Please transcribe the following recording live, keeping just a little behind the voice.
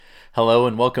Hello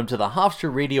and welcome to the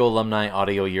Hofstra Radio Alumni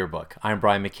Audio Yearbook. I'm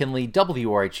Brian McKinley,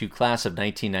 WRHU class of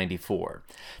 1994.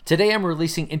 Today I'm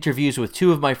releasing interviews with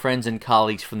two of my friends and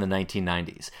colleagues from the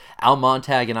 1990s. Al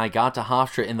Montag and I got to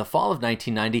Hofstra in the fall of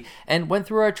 1990 and went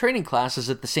through our training classes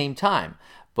at the same time.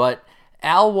 But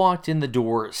Al walked in the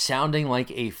door sounding like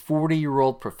a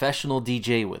 40-year-old professional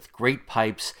DJ with great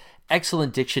pipes,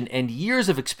 excellent diction, and years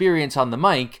of experience on the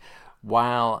mic,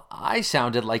 while I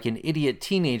sounded like an idiot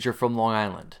teenager from Long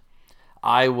Island.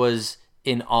 I was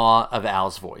in awe of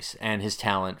Al's voice and his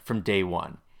talent from day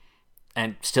one,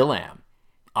 and still am.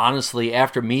 Honestly,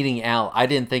 after meeting Al, I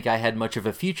didn't think I had much of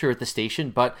a future at the station,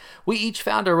 but we each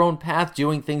found our own path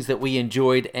doing things that we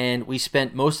enjoyed, and we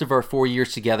spent most of our 4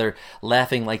 years together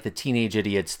laughing like the teenage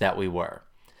idiots that we were.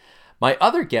 My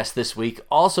other guest this week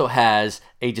also has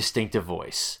a distinctive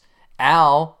voice.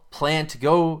 Al planned to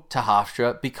go to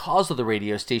Hofstra because of the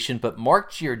radio station, but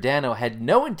Mark Giordano had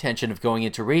no intention of going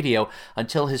into radio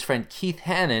until his friend Keith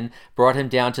Hannon brought him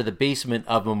down to the basement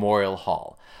of Memorial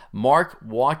Hall. Mark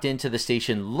walked into the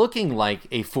station looking like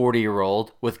a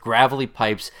 40-year-old with gravelly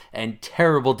pipes and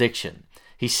terrible diction.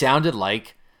 He sounded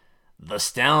like the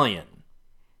Stallion.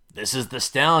 This is the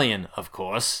Stallion, of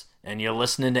course, and you're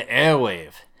listening to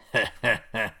Airwave.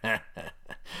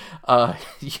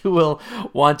 You will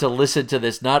want to listen to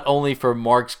this not only for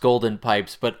Mark's golden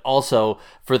pipes, but also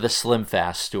for the Slim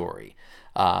Fast story.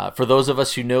 For those of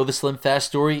us who know the Slim Fast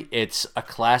story, it's a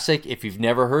classic. If you've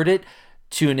never heard it,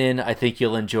 tune in. I think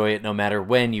you'll enjoy it no matter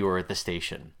when you are at the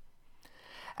station.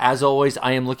 As always,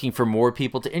 I am looking for more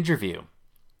people to interview.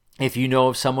 If you know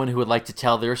of someone who would like to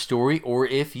tell their story, or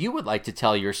if you would like to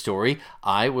tell your story,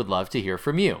 I would love to hear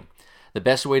from you. The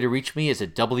best way to reach me is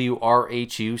at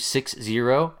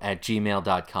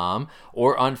WRHU60@gmail.com,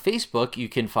 or on Facebook you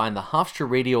can find the Hofstra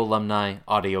Radio Alumni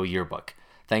Audio Yearbook.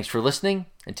 Thanks for listening,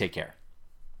 and take care.